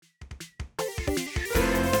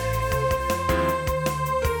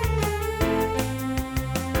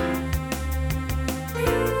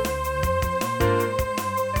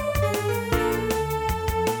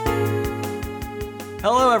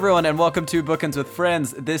everyone, and welcome to Bookends with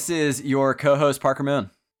Friends. This is your co-host, Parker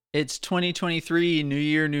Moon. It's 2023, new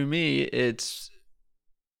year, new me. It's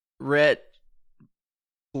Rhett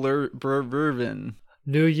Vervin.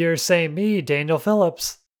 New Year, same me, Daniel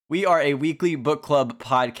Phillips. We are a weekly book club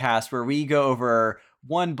podcast where we go over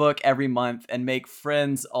one book every month and make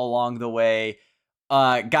friends along the way.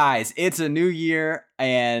 Guys, it's a new year,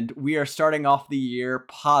 and we are starting off the year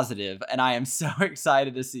positive, and I am so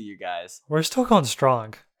excited to see you guys. We're still going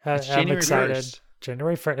strong. It's I'm January excited. 1st.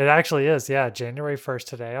 January 1st. It actually is, yeah. January 1st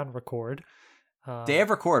today on record. Day of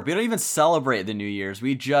record. We don't even celebrate the New Year's.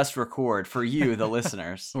 We just record for you, the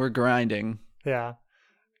listeners. We're grinding. Yeah.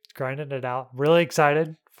 Grinding it out. Really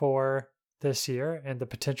excited for this year and the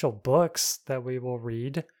potential books that we will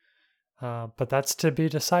read. But that's to be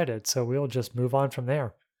decided. So we'll just move on from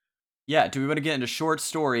there. Yeah, do we want to get into short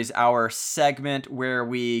stories, our segment where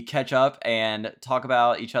we catch up and talk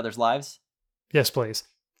about each other's lives? Yes, please.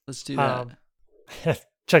 Let's do that.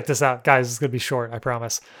 Check this out, guys. It's going to be short, I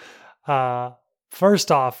promise.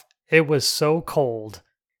 First off, it was so cold.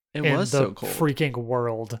 It in was the so cold. freaking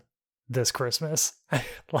world this Christmas.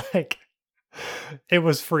 Like, it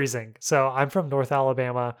was freezing. So I'm from North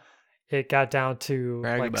Alabama. It got down to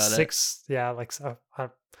Brag like about it. 6. Yeah, like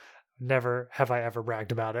never have I ever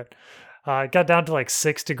bragged about it. It got down to like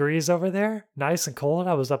 6 degrees over there. Nice and cold.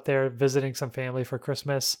 I was up there visiting some family for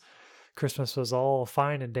Christmas. Christmas was all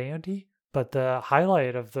fine and dandy. But the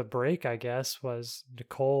highlight of the break, I guess, was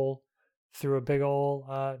Nicole threw a big old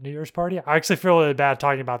New Year's party. I actually feel really bad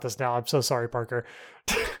talking about this now. I'm so sorry, Parker.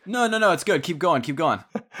 No, it's good. Keep going.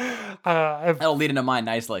 That'll lead into mine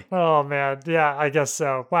nicely. Oh, man. Yeah, I guess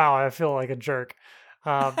so. Wow, I feel like a jerk.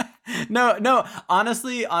 No.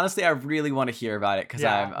 Honestly, I really want to hear about it because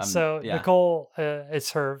I'm. Nicole,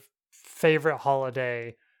 it's her favorite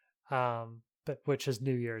holiday, which is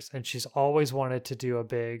New Year's, and she's always wanted to do a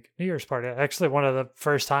big New Year's party. Actually, one of the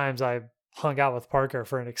first times I hung out with Parker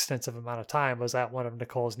for an extensive amount of time was at one of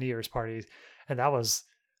Nicole's New Year's parties, and that was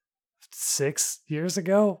 5 years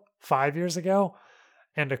ago,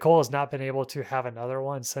 and Nicole has not been able to have another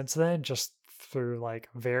one since then, just through like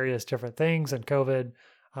various different things and COVID.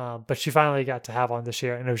 But she finally got to have one this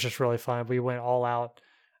year, and it was just really fun. We went all out.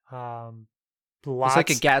 It's like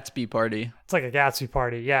a Gatsby party. It's like a Gatsby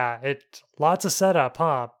party. Yeah. Lots of setup,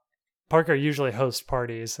 huh? Parker usually hosts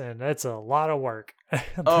parties, and it's a lot of work.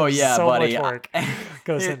 Oh yeah, so buddy. much work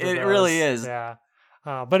goes into It those. really is. Yeah.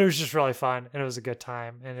 But it was just really fun, and it was a good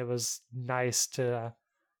time, and it was nice to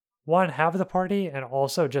one, have the party, and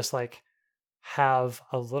also just like have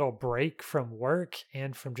a little break from work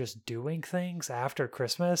and from just doing things after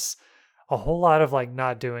Christmas. A whole lot of like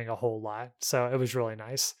not doing a whole lot. So it was really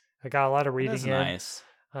nice. I got a lot of reading That's in.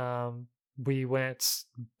 nice. We went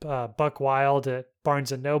buck wild at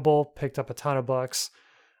Barnes and Noble, picked up a ton of books.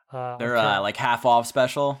 They're like half off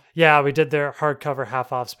special. Yeah, we did their hardcover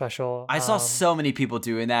half off special. I saw so many people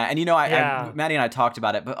doing that, and Maddie and I talked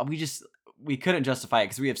about it, but we couldn't justify it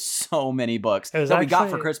because we have so many books that we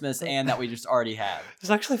got for Christmas and that we just already have.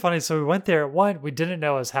 It's actually funny. So we went there. One, we didn't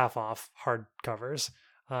know it was half off hardcovers.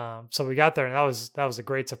 So we got there, and that was a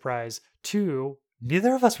great surprise. Two,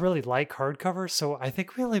 neither of us really like hardcovers, so I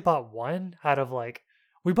think we only bought one out of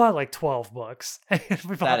we bought like 12 books.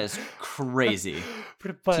 That is crazy.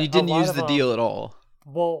 But So you didn't use the deal at all.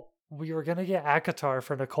 Well, we were going to get ACOTAR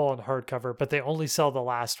for Nicole in hardcover, but they only sell the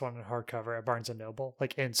last one in hardcover at Barnes & Noble,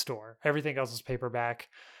 like in store. Everything else is paperback.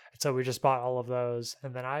 And so we just bought all of those.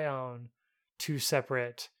 And then I own 2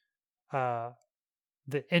 separate, the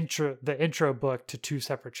intro book to 2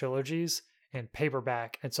 separate trilogies in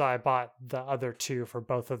paperback. And so I bought the other 2 for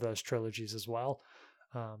both of those trilogies as well.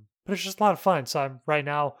 But it's just a lot of fun. So right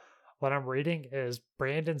now, what I'm reading is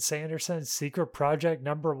Brandon Sanderson's Secret Project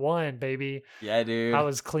 #1, baby. Yeah, dude. I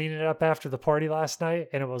was cleaning up after the party last night,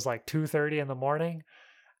 and it was like 2:30 in the morning,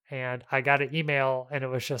 and I got an email, and it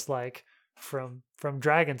was just like from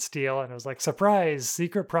Dragonsteel, and it was like, surprise,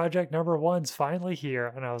 Secret Project #1's finally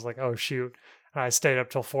here. And I was like, oh shoot. And I stayed up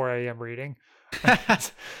till 4 a.m. reading.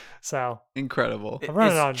 So incredible. I'm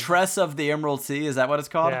running on Tress of the Emerald Sea. Is that what it's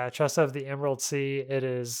called? Yeah, Tress of the Emerald Sea. It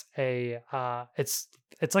is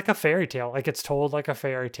it's like a fairy tale. Like it's told like a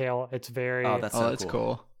fairy tale. It's very that's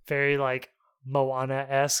cool. Very like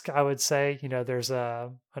Moana-esque, I would say. You know, there's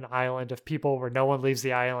an island of people where no one leaves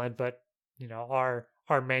the island, but you know, our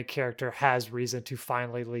main character has reason to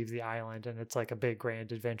finally leave the island, and it's like a big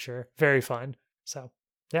grand adventure. Very fun. So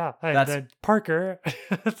yeah, and then Parker.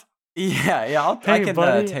 Yeah. Hey, I can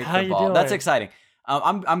buddy, take how the you ball. doing? That's exciting.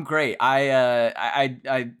 I'm great.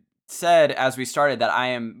 I said as we started that I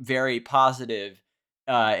am very positive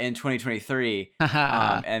in 2023,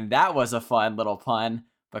 and that was a fun little pun.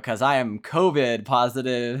 because I am COVID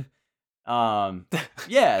positive.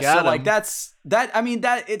 Yeah, Got so like him. that's that. I mean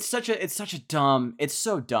that it's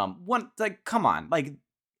so dumb. One like come on, like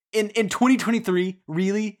in 2023,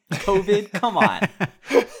 really COVID? Come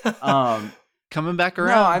on. Coming back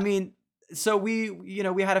around. No, I mean, so we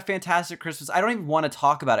had a fantastic Christmas. I don't even want to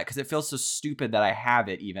talk about it because it feels so stupid that I have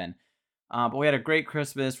it even. But we had a great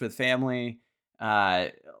Christmas with family. Uh,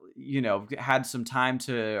 had some time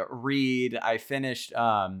to read. I finished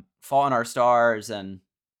Fault in Our Stars and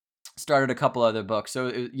started a couple other books.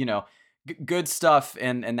 So good stuff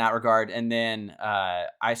in that regard. And then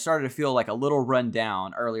I started to feel like a little run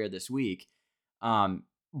down earlier this week.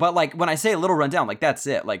 But like when I say a little run down, like that's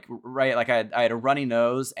it. Like right, like I had a runny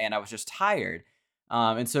nose and I was just tired.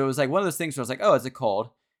 And so it was like one of those things where I was like, oh, is it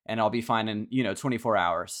cold? And I'll be fine in 24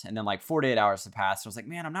 hours. And then like 48 hours have passed. I was like,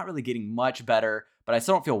 man, I'm not really getting much better, but I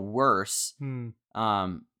still don't feel worse.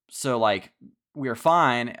 So like we're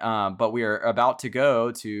fine, but we're about to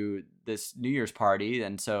go to this New Year's party,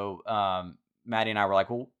 and so Maddie and I were like,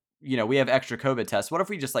 well, we have extra COVID tests. What if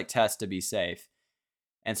we just like test to be safe?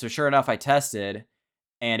 And so sure enough, I tested,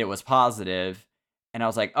 and it was positive, and I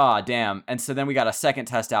was like, oh damn. And so then we got a second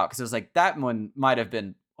test out because it was like that one might have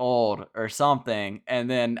been old or something, and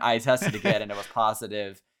then I tested again, and it was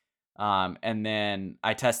positive. And then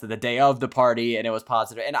I tested the day of the party, and it was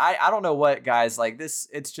positive. And I don't know what, guys, like this.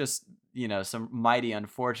 It's just some mighty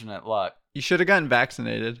unfortunate luck. You should have gotten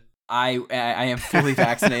vaccinated. I am fully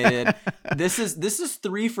vaccinated. This is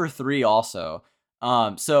 3 for 3 also.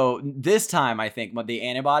 So this time I think the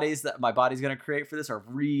antibodies that my body's gonna create for this are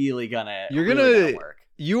really gonna work.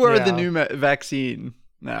 You are the new vaccine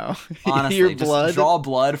now. Honestly, your blood, just draw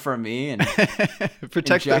blood from me and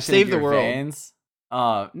protect, save the world. Veins.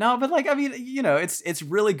 No, but like I mean, it's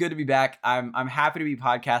really good to be back. I'm happy to be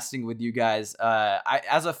podcasting with you guys. I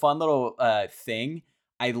as a fun little thing,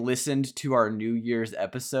 I listened to our New Year's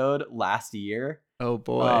episode last year. Oh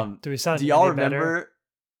boy, do y'all remember? Better?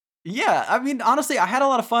 Yeah, I mean, honestly, I had a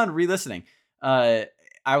lot of fun re-listening. I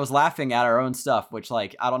was laughing at our own stuff, which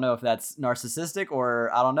like I don't know if that's narcissistic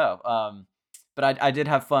or I don't know. But I did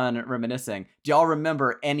have fun reminiscing. Do y'all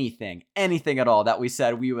remember anything at all that we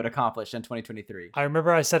said we would accomplish in 2023? I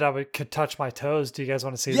remember I said I could touch my toes. Do you guys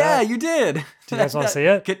want to see that? Yeah, you did. Do you guys want to see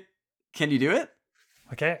it? Can you do it?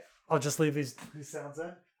 Okay, I'll just leave these sounds in.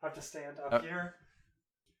 I have to stand up here.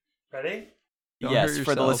 Ready? Yes,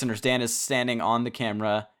 for the listeners, Dan is standing on the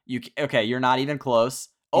camera. Okay, you're not even close.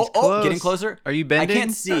 Close. Getting closer. Are you bending? I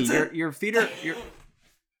can't see. Your feet are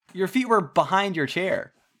your feet were behind your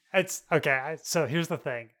chair. It's okay. So here's the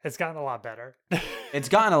thing. It's gotten a lot better. It's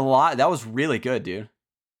gotten a lot. That was really good, dude.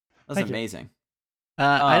 That was amazing.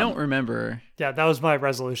 I don't remember. Yeah, that was my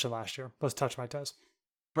resolution last year. Was touch my toes.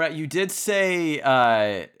 Brett, you did say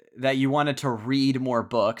that you wanted to read more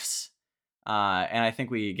books, and I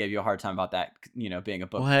think we gave you a hard time about that. Being a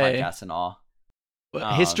book podcast and all.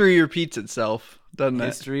 History repeats itself, doesn't it?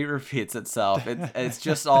 History repeats itself. It's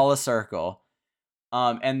just all a circle.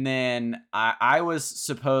 And then I was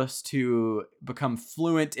supposed to become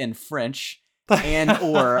fluent in French and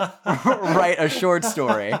or write a short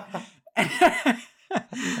story. How'd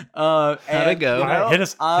it go? Right, hit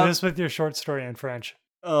us with your short story in French.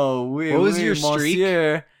 Oh, what was your streak?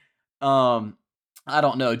 Monsieur. I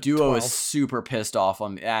don't know. Duo 12. is super pissed off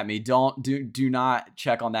at me. Do not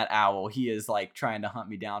check on that owl. He is like trying to hunt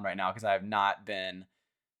me down right now because I have not been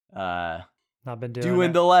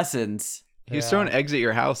doing the lessons. He was throwing eggs at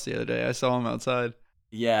your house the other day. I saw him outside.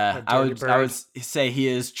 Yeah, I would say he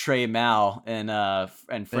is Trey Mal in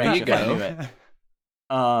French if I knew it.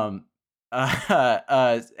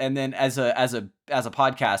 And then as a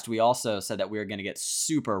podcast, we also said that we were going to get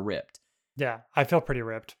super ripped. Yeah, I feel pretty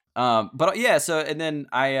ripped. But yeah, so and then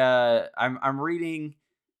I'm reading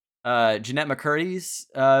Jeanette McCurdy's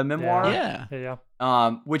memoir.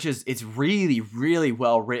 Yeah. Which it's really, really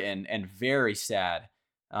well written and very sad.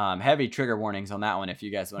 Heavy trigger warnings on that one if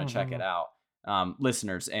you guys want to check it out.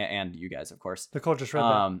 Listeners and you guys, of course. Nicole just read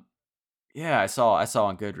that. Yeah, I saw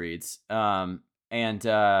on Goodreads. And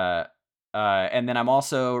then I'm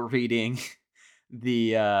also reading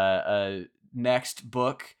the next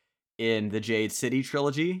book in the Jade City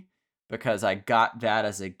trilogy because I got that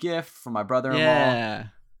as a gift from my brother-in-law. Yeah.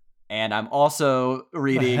 And I'm also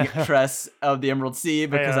reading Tress of the Emerald Sea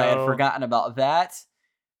because I had forgotten about that.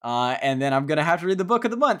 And then I'm going to have to read the book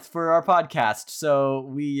of the month for our podcast.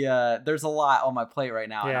 So there's a lot on my plate right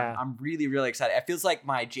now. Yeah. And I'm really, really excited. It feels like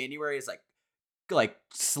my January is like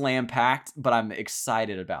slam packed, but I'm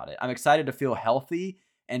excited about it. I'm excited to feel healthy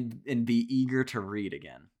and be eager to read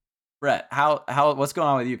again. Brett, what's going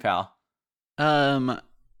on with you, pal?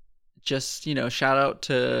 just, shout out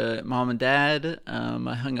to mom and dad.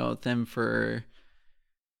 I hung out with them for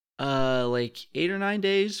like 8 or 9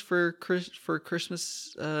 days for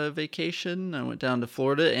Christmas vacation. I went down to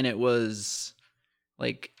Florida, and it was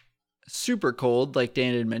like super cold, like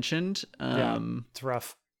Dan had mentioned. It's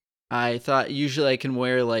rough. I thought usually I can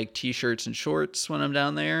wear like t-shirts and shorts when I'm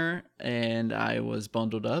down there, and I was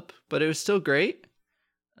bundled up, but it was still great.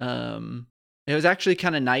 It was actually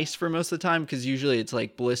kind of nice for most of the time, because usually it's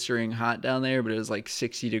like blistering hot down there, but it was like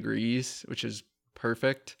 60 degrees, which is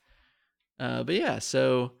perfect. But yeah,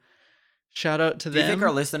 so shout out to them. Do you think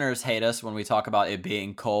our listeners hate us when we talk about it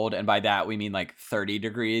being cold? And by that, we mean like 30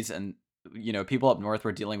 degrees. And, people up north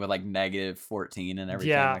were dealing with like negative 14 and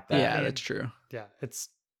everything like that. Yeah, that's true. Yeah,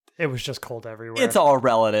 it was just cold everywhere. It's all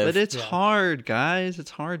relative. But it's hard, guys.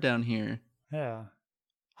 It's hard down here. Yeah.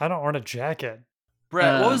 I don't own a jacket.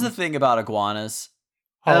 Brett, what was the thing about iguanas?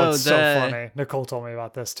 Oh, it's so funny. Nicole told me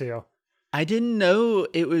about this too. I didn't know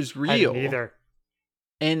it was real. I didn't either.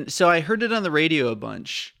 And so I heard it on the radio a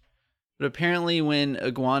bunch. But apparently when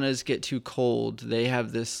iguanas get too cold, they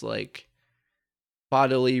have this like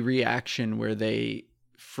bodily reaction where they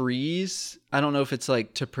freeze. I don't know if it's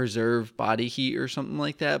like to preserve body heat or something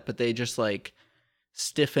like that, but they just like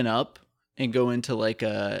stiffen up and go into like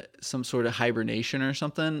some sort of hibernation or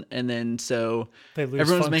something. And then so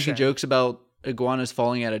everyone's making jokes about iguanas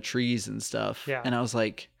falling out of trees and stuff. Yeah. And I was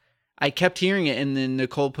like, I kept hearing it, and then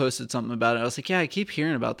Nicole posted something about it. I was like, yeah, I keep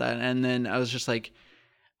hearing about that. And then I was just like,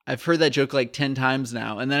 I've heard that joke like 10 times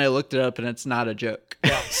now. And then I looked it up, and it's not a joke.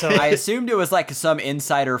 Yeah, so I assumed it was like some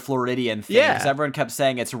insider Floridian thing. Yeah. Because everyone kept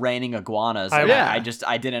saying it's raining iguanas. I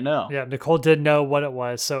didn't know. Yeah, Nicole did know what it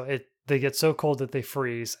was. So they get so cold that they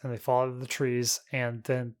freeze and they fall out of the trees. And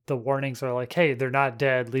then the warnings are like, hey, they're not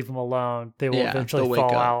dead. Leave them alone. They will eventually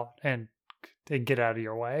fall out and get out of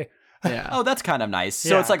your way. Yeah. Oh, that's kind of nice.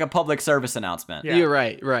 So it's like a public service announcement. Yeah. You're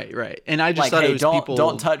right. And I just thought hey, it was people.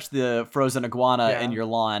 Don't touch the frozen iguana in your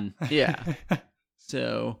lawn. Yeah.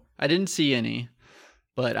 So I didn't see any,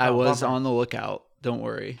 but I was on the lookout. Don't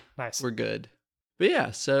worry. Nice. We're good. But yeah,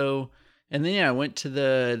 so, and then I went to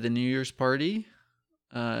the New Year's party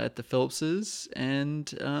at the Phillips's, and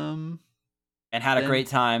had a great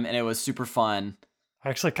time, and it was super fun. I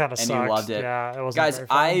actually kind of sucked. And you loved it. Yeah, it was. Guys,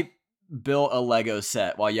 I built a Lego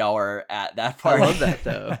set while y'all were at that party. I love that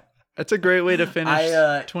though. That's a great way to finish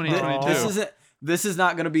 2022. This is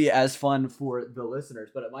not going to be as fun for the listeners,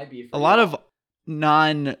 but it might be for a lot of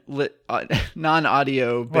non-audio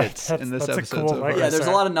bits in this episode. Cool yeah, there's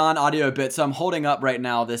a lot of non-audio bits. So I'm holding up right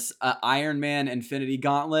now this Iron Man Infinity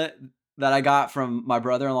Gauntlet that I got from my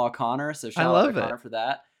brother-in-law Connor. So shout out to Connor for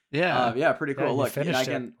that. Yeah, pretty cool. Look, I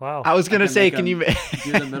can. Wow. I was gonna say, can you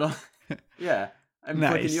do the middle? Yeah, I'm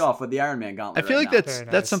flicking you off with the Iron Man Gauntlet. I feel like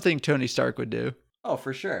that's something Tony Stark would do. Oh,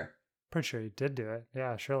 for sure. Pretty sure he did do it.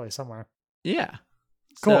 Yeah, surely somewhere. Yeah.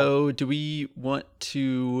 Cool. So, do we want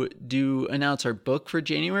to announce our book for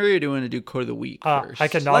January, or do we want to do quote of the week first? I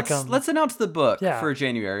can knock them. Let's announce the book for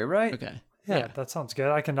January, right? Okay. Yeah, that sounds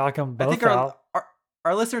good. I can knock them both I think out.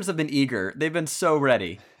 Our listeners have been eager. They've been so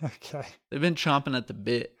ready. Okay. They've been chomping at the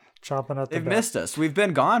bit. They've missed us. We've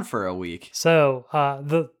been gone for a week. So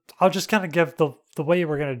I'll just kind of give the way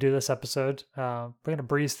we're going to do this episode. We're going to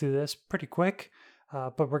breeze through this pretty quick,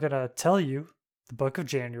 but we're going to tell you the book of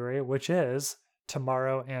January, which is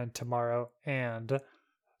Tomorrow and Tomorrow and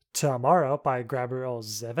Tomorrow by Gabrielle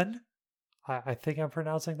Zevin. I think I'm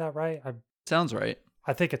pronouncing that right. Sounds right.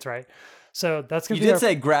 I think it's right. So that's going to be you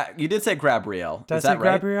did say Gabrielle. Did I say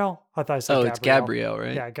Gabrielle? I thought I said Gabrielle. It's Gabrielle,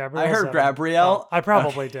 right? Yeah, Gabrielle. I heard Gabrielle. I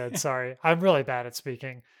probably did. Sorry. I'm really bad at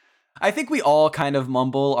speaking. I think we all kind of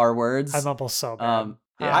mumble our words. I mumble so bad.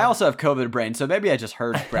 I also have COVID brain, so maybe I just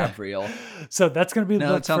heard Gabrielle. So that's going to be the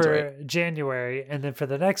book for right. January. And then for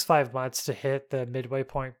the next 5 months to hit the midway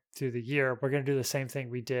point through the year, we're going to do the same thing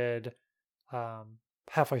we did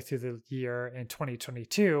halfway through the year in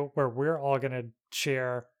 2022, where we're all going to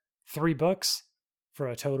share 3 books for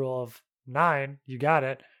a total of 9. You got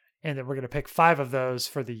it. And then we're going to pick 5 of those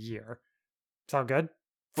for the year. Sound good?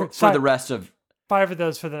 For the rest of 5 of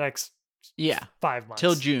those for the next 5 months.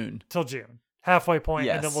 Till June. Halfway point,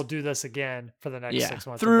 yes. And then we'll do this again for the next 6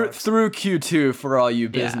 months. Through Q2 for all you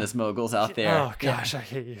business moguls out there. Oh gosh, I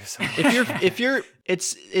hate you so much. if you're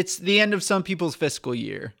it's the end of some people's fiscal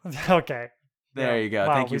year. Okay. There you go.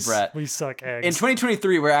 Wow, Thank you, Brett. We suck eggs. In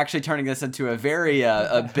 2023, we're actually turning this into a very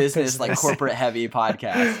a business like corporate heavy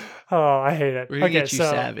podcast. Oh, I hate it. We're gonna get you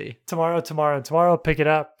savvy. Tomorrow, pick it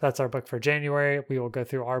up. That's our book for January. We will go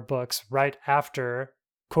through our books right after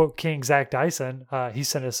Quote King Zach Dyson. He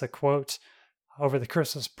sent us a quote over the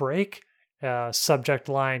Christmas break, subject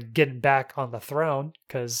line getting back on the throne,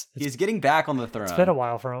 because He's getting back on the throne. it's been a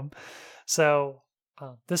while for him. So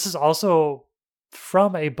this is also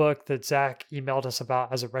from a book that Zach emailed us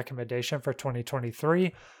about as a recommendation for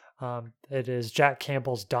 2023. It is Jack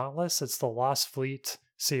Campbell's Dauntless. It's the Lost Fleet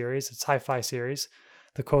series. It's sci-fi series.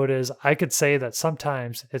 The quote is, "I could say that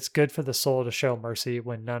sometimes it's good for the soul to show mercy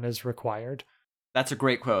when none is required." That's a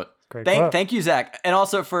great quote. Great quote. Thank you, Zach. And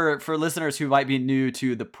also for listeners who might be new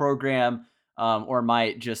to the program or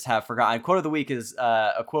might just have forgotten, quote of the week is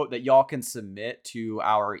a quote that y'all can submit to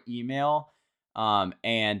our email.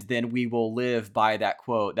 And then we will live by that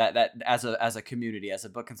quote that as a community, as a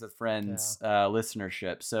Bookends with Friends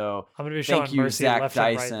listenership. So I'm going to be showing thank you, mercy Zach left and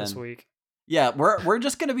right Dyson. this week. Yeah, we're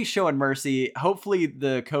just going to be showing mercy. Hopefully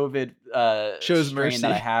the COVID Shows strain mercy.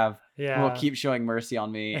 that I have Yeah. will keep showing mercy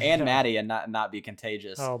on me and Maddie and not be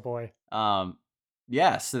contagious. Oh boy.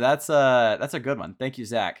 Yeah, so that's a good one. Thank you,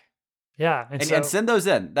 Zach. Yeah. And send those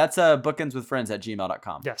in. That's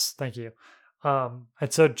bookendswithfriends@gmail.com. Yes, thank you. And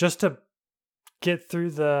so just to get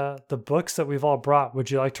through the books that we've all brought,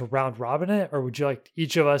 would you like to round robin it, or would you like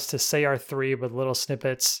each of us to say our three with little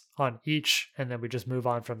snippets on each, and then we just move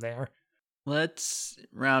on from there? Let's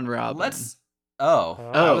round robin.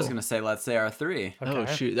 I was gonna say let's say our three. Okay. Oh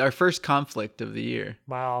shoot, our first conflict of the year.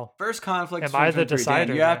 Wow. First conflict. Am I the 2023. Dan,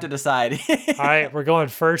 decider you have then? to decide. All right, we're going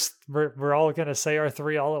first. We're all gonna say our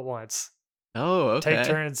three all at once. Oh, okay. Take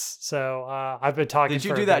turns. So I've been talking. Did you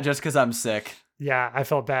for do a that bit. just because I'm sick? Yeah, I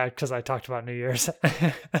felt bad because I talked about New Year's.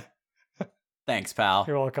 Thanks, pal.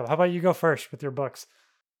 You're welcome. How about you go first with your books?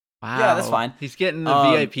 Wow. Yeah, that's fine. He's getting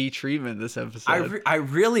the VIP treatment this episode. I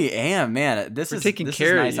really am, man. This We're is taking this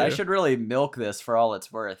care of is nice. I you. should really milk this for all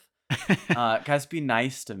it's worth. Guys, be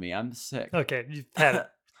nice to me. I'm sick. Okay, you've had it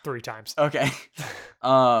 3 times. Okay.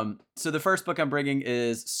 So the first book I'm bringing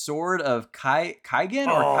is Sword of Kaigen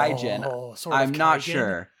or Kaijin. Sword of I'm not Kaigen,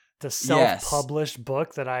 sure. The self-published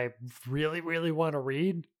book that I really, really want to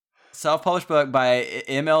read. Self-published book by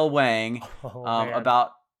M.L. Wang. Oh, man.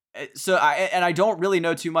 About so I don't really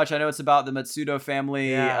know too much. I know it's about the Matsudo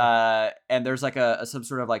family, and there's like some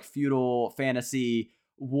sort of like feudal fantasy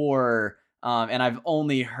war, and I've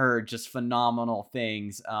only heard just phenomenal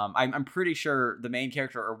things. I'm pretty sure the main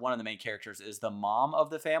character or one of the main characters is the mom of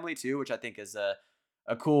the family too, which I think is a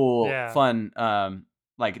cool, fun,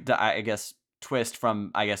 I guess twist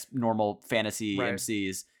from normal fantasy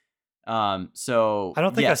MCs. So I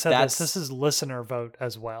don't think I said this. This is listener vote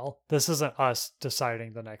as well. This isn't us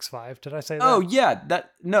deciding the next 5. Did I say that? Oh yeah,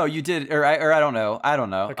 no, you did, or I don't know.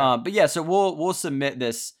 Okay. But yeah, so we'll submit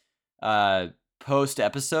this post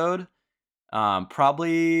episode,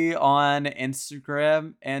 probably on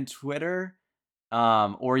Instagram and Twitter,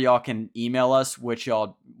 or y'all can email us what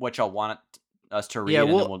y'all want us to read, and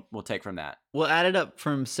then we'll take from that. We'll add it up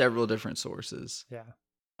from several different sources.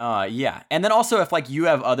 Yeah. Yeah. And then also if like you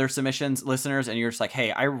have other submissions, listeners, and you're just like,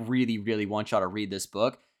 hey, I really, really want y'all to read this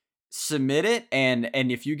book, submit it. And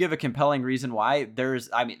if you give a compelling reason why,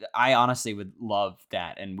 I honestly would love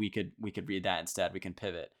that. And we could read that instead. We can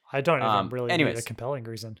pivot. I don't even really need a compelling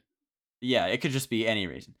reason. Yeah, it could just be any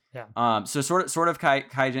reason. Yeah. So sort of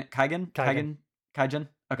Kaijin.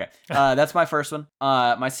 Okay. That's my first one.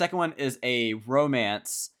 My second one is a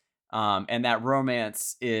romance. And that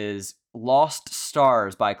romance is Lost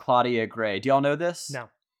Stars by Claudia Gray. Do y'all know this? No.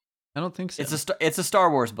 I don't think so. It's a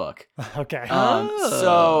Star Wars book. Okay.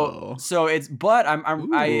 So it's, but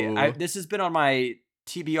I this has been on my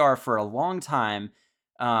TBR for a long time,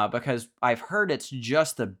 because I've heard it's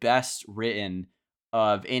just the best written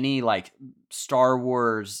of any like Star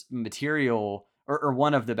Wars material, or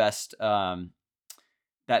one of the best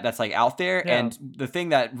that's like out there. Yeah. And the thing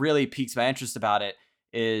that really piques my interest about it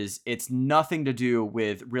is it's nothing to do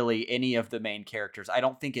with really any of the main characters. I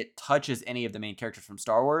don't think it touches any of the main characters from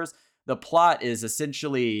Star Wars. The plot is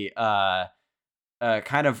essentially kind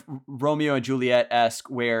of Romeo and Juliet-esque,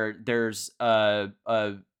 where there's a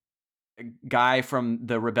guy from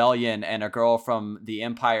the rebellion and a girl from the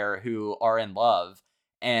Empire who are in love,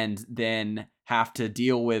 and then have to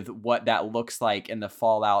deal with what that looks like in the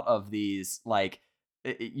fallout of these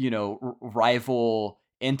rival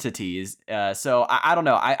entities. So I don't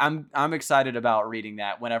know. I'm excited about reading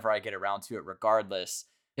that whenever I get around to it, regardless.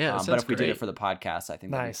 Yeah, but if we did it for the podcast, I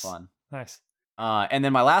think that'd be fun. Nice. And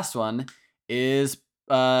then my last one is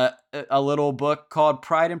a little book called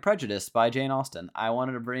Pride and Prejudice by Jane Austen. I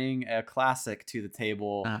wanted to bring a classic to the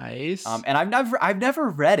table. Nice. And I've never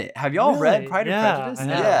read it. Have y'all read Pride and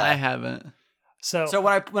Prejudice? I haven't. So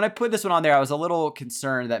when I put this one on there, I was a little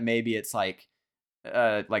concerned that maybe it's like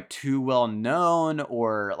like too well known,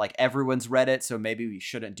 or like everyone's read it, so maybe we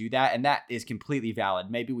shouldn't do that, and that is completely valid.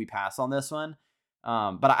 Maybe we pass on this one. But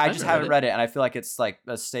I I've just read haven't it. read it, and I feel like it's like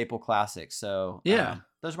a staple classic. So Yeah.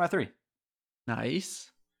 those are my 3.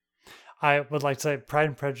 Nice. I would like to say Pride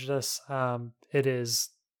and Prejudice. It is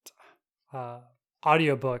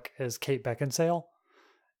audiobook is Kate Beckinsale,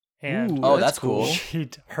 and Ooh, Oh, that's cool.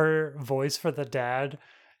 her voice for the dad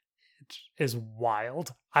is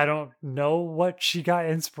wild. I don't know what she got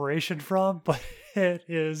inspiration from, but it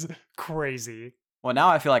is crazy. Well, now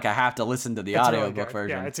I feel like I have to listen to the It's really audiobook good.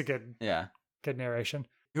 version. Yeah, it's a good narration.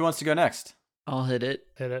 Who wants to go next? I'll hit it.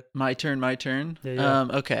 Hit it. My turn. Yeah.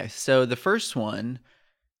 Okay, so the first one,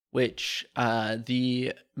 which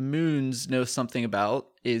the Moons know something about,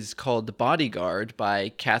 is called The Bodyguard by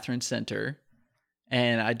Catherine Center.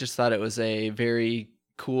 And I just thought it was a very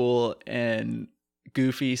cool and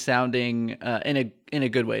goofy sounding, in a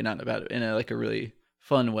good way, not about it, in a like a really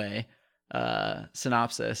fun way,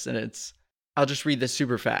 synopsis. And I'll just read this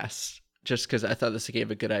super fast, just because I thought this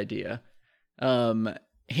gave a good idea.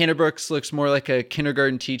 Hannah Brooks looks more like a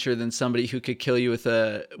kindergarten teacher than somebody who could kill you with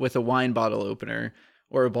a wine bottle opener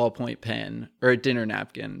or a ballpoint pen or a dinner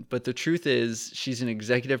napkin. But the truth is, she's an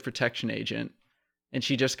executive protection agent, and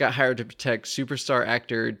she just got hired to protect superstar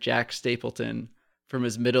actor Jack Stapleton from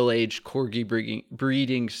his middle-aged corgi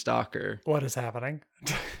breeding stalker. What is happening?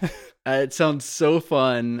 It sounds so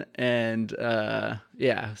fun, and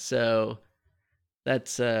yeah, so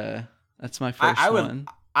that's my first one.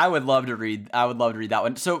 I would love to read that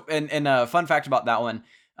one. So, and a fun fact about that one.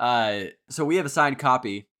 So we have a signed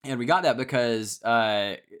copy, and we got that because,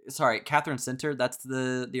 Catherine Center, that's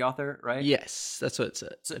the author, right? Yes, that's what it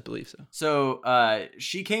said. I believe so. So,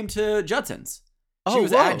 she came to Judson's. She Oh,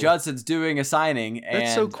 was whoa. at Judson's doing a signing.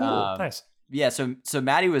 That's so cool. Nice. Yeah. So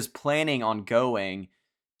Maddie was planning on going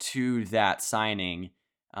to that signing.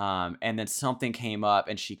 And then something came up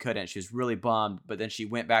and she couldn't. She was really bummed, but then she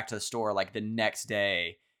went back to the store like the next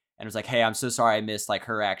day and was like, "Hey, I'm so sorry I missed like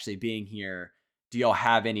her actually being here. Do y'all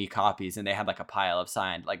have any copies?" And they had like a pile of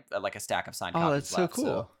signed, like a stack of signed copies. Oh, that's so left. cool.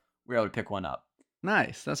 So we were able to pick one up.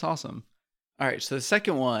 Nice. That's awesome. All right. So the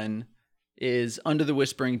second one is Under the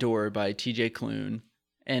Whispering Door by TJ Klune.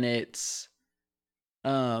 And it's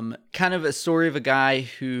kind of a story of a guy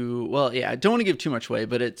who, well, yeah, I don't want to give too much away,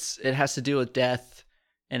 but it has to deal with death,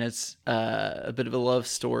 and it's a bit of a love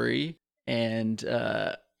story. And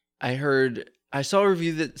I saw a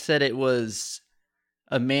review that said it was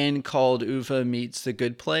A Man Called Uva Meets The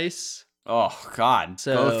Good Place. Oh God,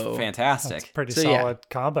 So- both fantastic. That's a pretty So, yeah. solid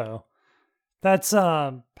combo. That's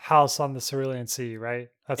House on the Cerulean Sea, right?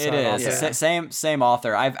 That's It is Yeah. same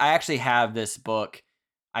author. I actually have this book.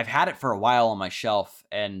 I've had it for a while on my shelf,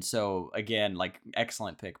 and so again, like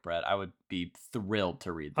excellent pick, Brett. I would be thrilled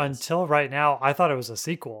to read this. Until right now, I thought it was a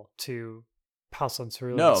sequel to House on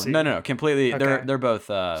Cerulean No, Sea. no, completely. Okay. They're both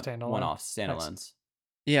Standalone. one-offs, standalones.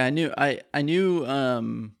 Yeah, I knew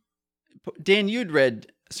Dan, you'd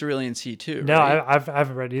read Cerulean Sea too, No, right? I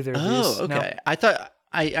haven't read either of these. Oh, No. okay. I thought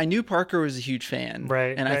I knew Parker was a huge fan,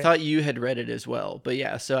 Right, And I right. thought you had read it as well. But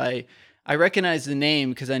yeah, so I recognize the name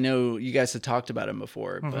because I know you guys had talked about him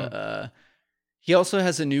before. Mhm. But he also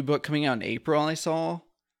has a new book coming out in April. I saw,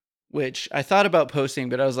 which I thought about posting,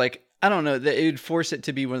 but I was like, I don't know, that it would force it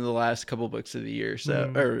to be one of the last couple books of the year,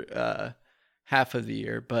 so or half of the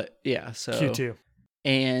year. But yeah, so Q2.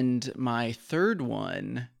 And my third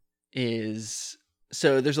one is,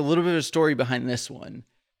 so there's a little bit of a story behind this one.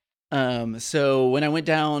 So when I went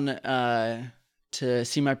down to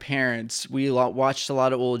see my parents, we watched a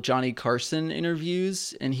lot of old Johnny Carson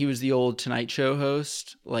interviews, and he was the old Tonight Show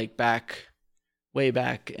host, like way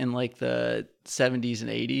back in like the 70s and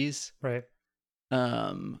 80s. Right.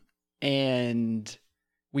 And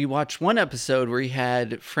we watched one episode where he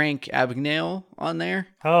had Frank Abagnale on there.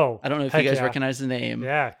 Oh, I don't know if heck you guys yeah. recognize the name.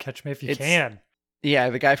 Yeah, Catch Me If You It's- Can. Yeah,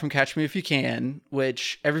 the guy from Catch Me If You Can,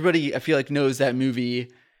 which everybody I feel like knows that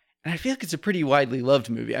movie. And I feel like it's a pretty widely loved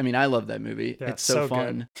movie. I mean, I love that movie. Yeah, it's so so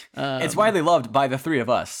fun. It's widely loved by the three of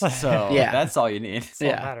us, so Yeah. that's all you need. That's all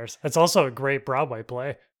that Yeah. matters. It's also a great Broadway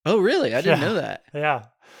play. Oh, really? I didn't Yeah. know that. Yeah,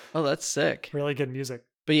 Oh, that's sick. really good music.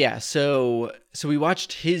 But yeah, so we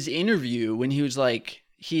watched his interview when he was like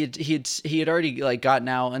he had already like gotten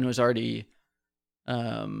out and was already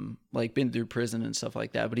like been through prison and stuff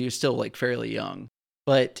like that, but he was still like fairly young.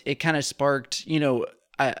 But it kind of sparked,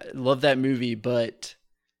 I love that movie, but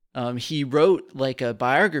he wrote like a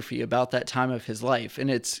biography about that time of his life, and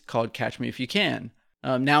it's called Catch Me If You Can.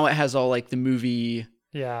 Now it has all like the movie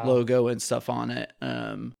Yeah. logo and stuff on it.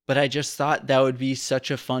 But I just thought that would be such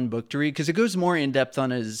a fun book to read because it goes more in depth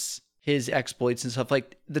on his his exploits and stuff.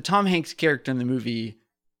 Like the Tom Hanks character in the movie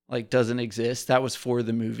like doesn't exist. That was for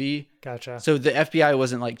the movie. Gotcha. So the FBI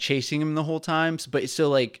wasn't like chasing him the whole time, but it's still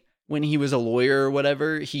like when he was a lawyer or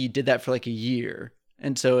whatever, he did that for like a year.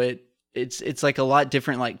 And so it's like a lot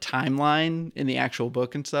different like timeline in the actual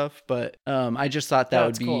book and stuff, but I just thought that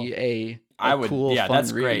would be cool. a cool, yeah, fun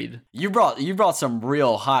that's read. great. You brought some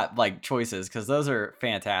real hot like choices because those are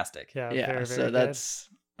fantastic. Yeah, Yeah, very, so very that's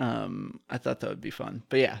I thought that would be fun.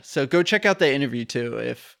 But yeah, so go check out the interview too.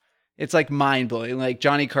 If it's like mind blowing, like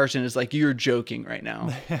Johnny Carson is like, you're joking right now.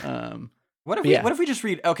 What if But yeah. what if we just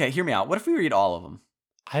read? Okay, hear me out. What if we read all of them?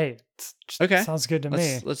 Hey, Okay. sounds good to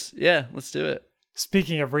me. Let's do it.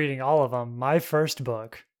 Speaking of reading all of them, my first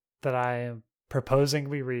book that I am proposing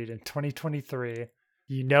we read in 2023,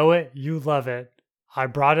 you know it, you love it. I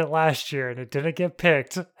brought it last year and it didn't get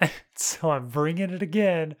picked, so I'm bringing it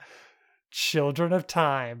again. Children of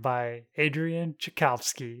Time by Adrian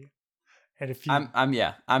Tchaikovsky. And if you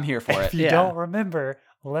I'm here for if it. you Yeah. don't remember,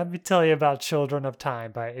 let me tell you about Children of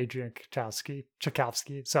Time by Adrian Tchaikovsky.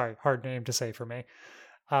 Sorry, hard name to say for me.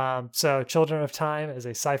 So Children of Time is a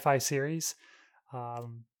sci-fi series.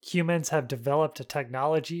 Humans have developed a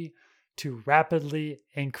technology to rapidly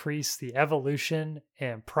increase the evolution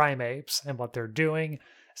in primates. And what they're doing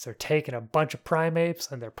is they're taking a bunch of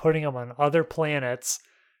primates and they're putting them on other planets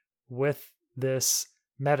with this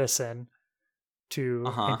medicine to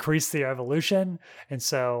increase the evolution. And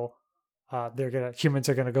so humans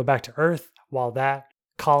are gonna go back to Earth while that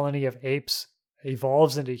colony of apes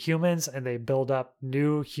evolves into humans and they build up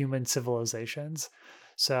new human civilizations.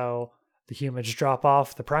 So the humans drop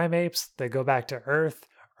off the primates, they go back to Earth.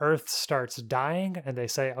 Earth starts dying and they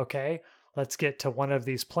say, okay, let's get to one of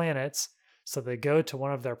these planets. So they go to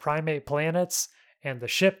one of their primate planets and the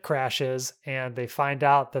ship crashes and they find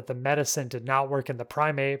out that the medicine did not work in the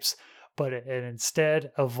primates, but it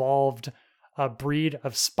instead evolved a breed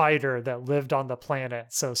of spider that lived on the planet.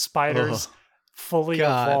 So spiders fully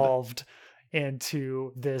evolved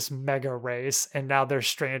into this mega race and now they're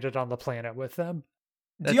stranded on the planet with them.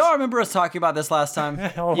 Do y'all remember us talking about this last time?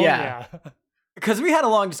 Oh, Yeah. Because we had a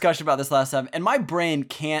long discussion about this last time, and my brain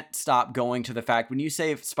can't stop going to the fact when you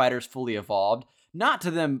say spiders fully evolved, not to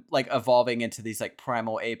them like evolving into these like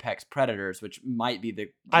primal apex predators, which might be the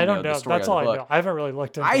I don't know. the story That's of the all book. I know. I haven't really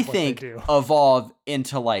looked into I what think they do. evolve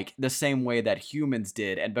into like the same way that humans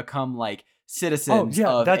did and become like citizens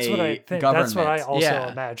of that's a what I think. government. That's what I also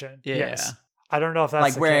Yeah. imagine. Yeah. Yes. I don't know if that's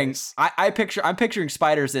like the wearing case. I'm picturing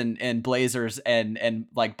spiders in blazers and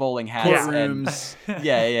like bowling hats and Courtrooms,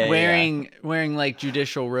 yeah wearing like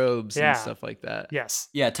judicial robes Yeah. and stuff like that. Yes.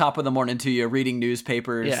 yeah, top of the morning to you, reading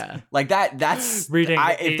newspapers. Yeah. Like that's Reading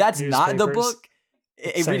if 8 that's not the newspapers book,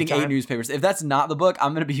 at the same reading 8 time. newspapers. If that's not the book,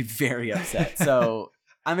 I'm gonna be very upset. So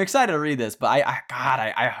I'm excited to read this, but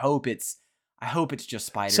I hope it's just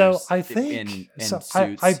spiders. So I think in so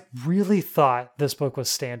suits. I really thought this book was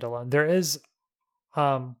standalone. There is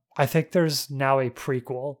I think there's now a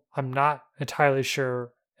prequel. I'm not entirely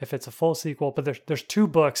sure if it's a full sequel, but there's 2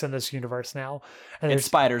 books in this universe now. And it's there's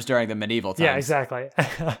spiders during the medieval times. Yeah, exactly.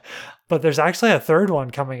 But there's actually a 3rd one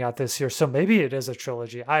coming out this year, so maybe it is a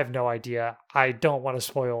trilogy. I have no idea. I don't want to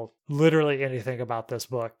spoil literally anything about this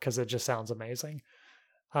book because it just sounds amazing.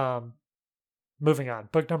 Moving on.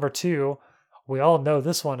 Book number 2. We all know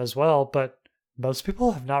this one as well, but most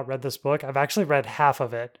people have not read this book. I've actually read half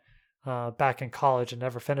of it back in college and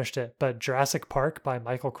never finished it. But Jurassic Park by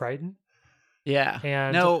Michael Crichton. Yeah.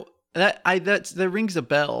 And no, that rings a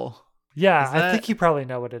bell. Yeah, Is that- I think you probably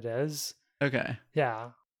know what it is. Okay. Yeah.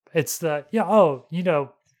 It's the you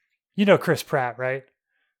know Chris Pratt, right?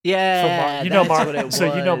 Yeah. You know that's what it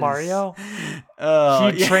So you know was. Mario?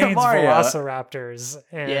 Oh, He trains Mario. Velociraptors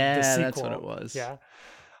in Yeah, the sequel. that's what it was. Yeah.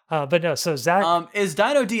 But no, so Zach Is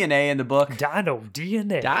Dino DNA in the book? Dino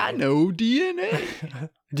DNA. Dino DNA.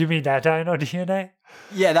 Do you mean that Dino DNA?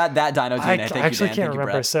 Yeah, that Dino DNA. I Thank you, actually Dan. can't Thank you,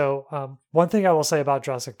 remember. Brett. So one thing I will say about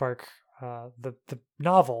Jurassic Park, the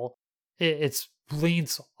novel, it's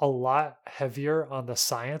leans a lot heavier on the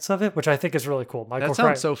science of it, which I think is really cool. That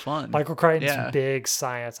sounds so fun. Michael Crichton's Yeah. big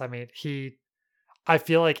science. I mean, I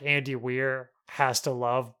feel like Andy Weir has to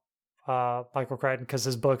love Michael Crichton because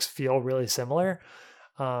his books feel really similar.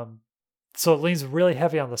 So it leans really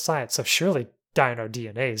heavy on the science. So surely Dino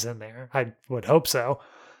DNA is in there. I would hope so.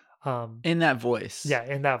 In that voice. Yeah,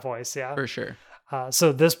 in that voice. Yeah. For sure.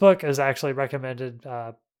 So this book is actually recommended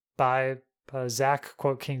by Zach,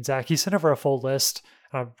 quote King Zach. He sent over a full list.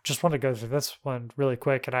 I just want to go through this one really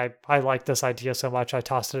quick. And I like this idea so much, I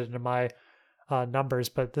tossed it into my numbers.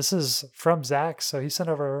 But this is from Zach. So he sent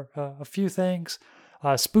over a few things.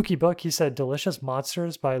 Spooky book. He said Delicious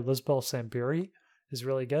Monsters by Lisbeth Samburi is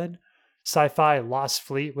really good. Sci-Fi Lost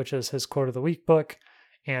Fleet, which is his quote of the week book,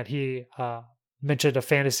 and he mentioned a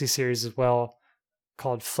fantasy series as well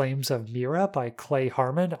called Flames of Mira by Clay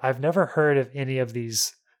Harmon. I've never heard of any of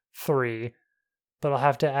these three, but I'll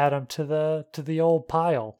have to add them to the old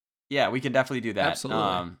pile. Yeah, we can definitely do that.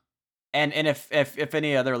 Absolutely. And if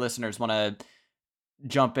any other listeners want to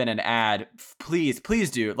jump in and add, please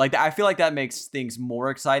do. Like, I feel like that makes things more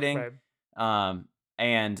exciting. Right.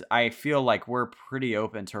 And I feel like we're pretty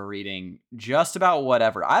open to reading just about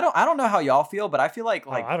whatever. I don't know how y'all feel, but I feel like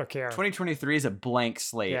I don't care. 2023 is a blank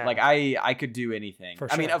slate. Yeah. Like I could do anything.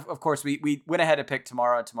 For I mean, sure. of course we went ahead and picked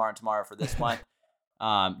tomorrow for this one.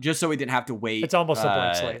 Just so we didn't have to wait. It's almost a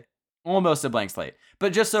blank slate. Almost a blank slate.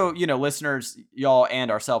 But just so, listeners, y'all and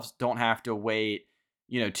ourselves don't have to wait,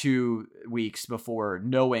 2 weeks before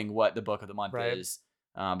knowing what the book of the month Right. is,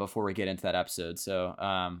 before we get into that episode. So,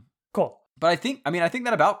 Cool. but I think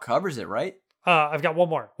that about covers it, right? I've got one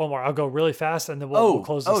more. I'll go really fast, and then we'll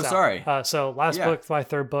close this out. Sorry. So last Yeah. book, my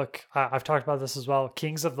third book, I've talked about this as well.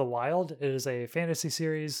 Kings of the Wild. It is a fantasy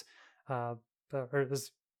series, or this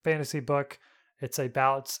fantasy book. It's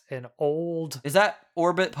about an old. Is that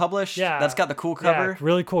Orbit published? Yeah. That's got the cool cover. Yeah,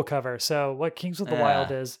 really cool cover. So what Kings of the Wild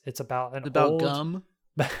is? It's about an About old gum.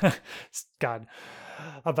 God,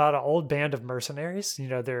 about an old band of mercenaries.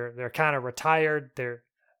 They're kind of retired.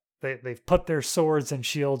 They've put their swords and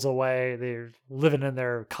shields away. They're living in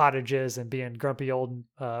their cottages and being grumpy old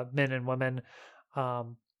men and women.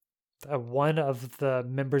 One of the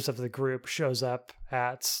members of the group shows up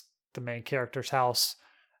at the main character's house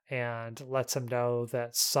and lets him know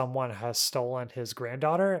that someone has stolen his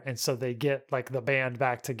granddaughter, and so they get like the band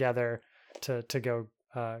back together to go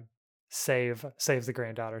save the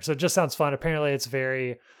granddaughter. So it just sounds fun. Apparently, it's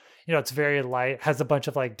very, it's very light. Has a bunch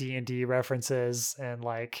of like D&D references and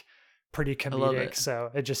like pretty comedic.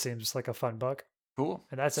 So it just seems like a fun book. Cool.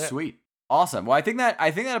 And that's it. Sweet. Awesome. Well, I think that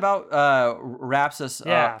about wraps us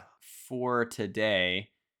up for today.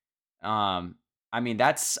 I mean,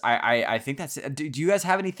 I think that's it. Do you guys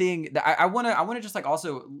have anything that I want to just like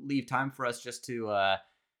also leave time for us just to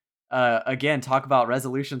again talk about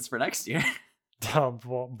resolutions for next year. Oh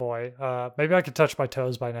boy. Maybe I could touch my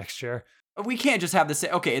toes by next year. We can't just have the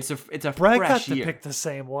same. Okay, it's a Brett fresh got to year. pick the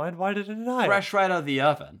same one. Why didn't I? Fresh right out of the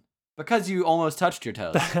oven because you almost touched your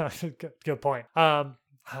toes. Good point. I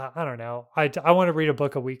don't know. I want to read a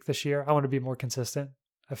book a week this year. I want to be more consistent.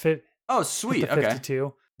 Oh, sweet. Okay.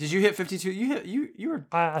 52. Did you hit 52? You were.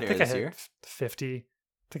 I think I hit year. 50. I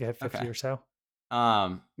think I hit 50 or so.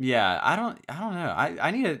 Yeah, I don't know. I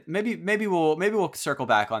need to maybe we'll circle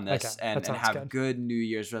back on this and have good New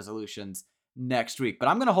Year's resolutions next week. But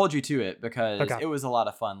I'm gonna hold you to it because it was a lot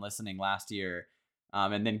of fun listening last year,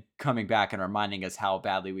 and then coming back and reminding us how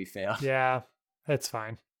badly we failed. Yeah, it's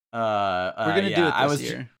fine. We're gonna do it this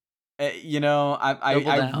year.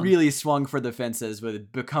 I really swung for the fences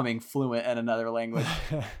with becoming fluent in another language.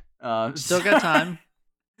 Still got time.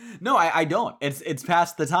 No, I don't. It's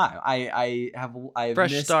past the time. I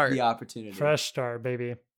Fresh missed start. the opportunity. Fresh start,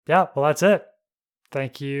 baby. Yeah, well, that's it.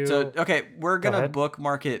 Thank you. So, okay, we're gonna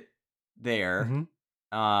bookmark it there.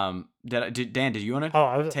 Mm-hmm. Dan, did you want to?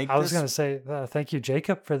 I was gonna say thank you,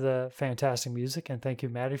 Jacob, for the fantastic music, and thank you,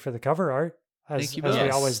 Maddie, for the cover art. As we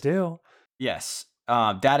always do. Yes.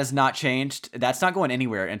 That has not changed. That's not going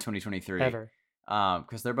anywhere in 2023 ever.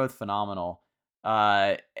 Because they're both phenomenal.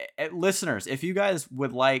 Listeners, if you guys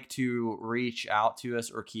would like to reach out to us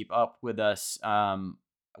or keep up with us,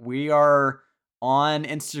 we are on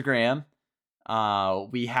Instagram.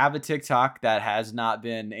 We have a TikTok that has not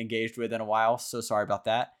been engaged with in a while, so sorry about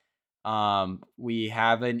that. We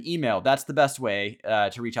have an email. That's the best way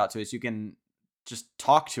to reach out to us. You can just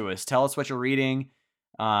talk to us. Tell us what you're reading.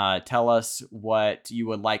 Tell us what you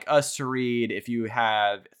would like us to read. If you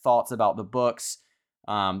have thoughts about the books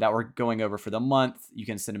that we're going over for the month, you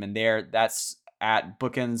can send them in there. That's at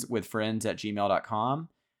bookinswithfriends@gmail.com.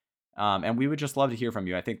 And we would just love to hear from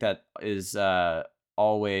you. I think that is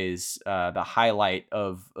always the highlight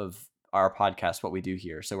of our podcast, what we do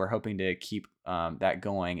here. So we're hoping to keep that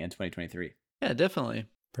going in 2023. Yeah, definitely.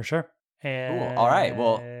 For sure. And cool. All right.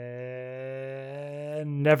 Well,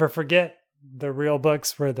 never forget, the real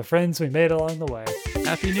books were the friends we made along the way.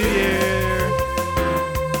 Happy New Year!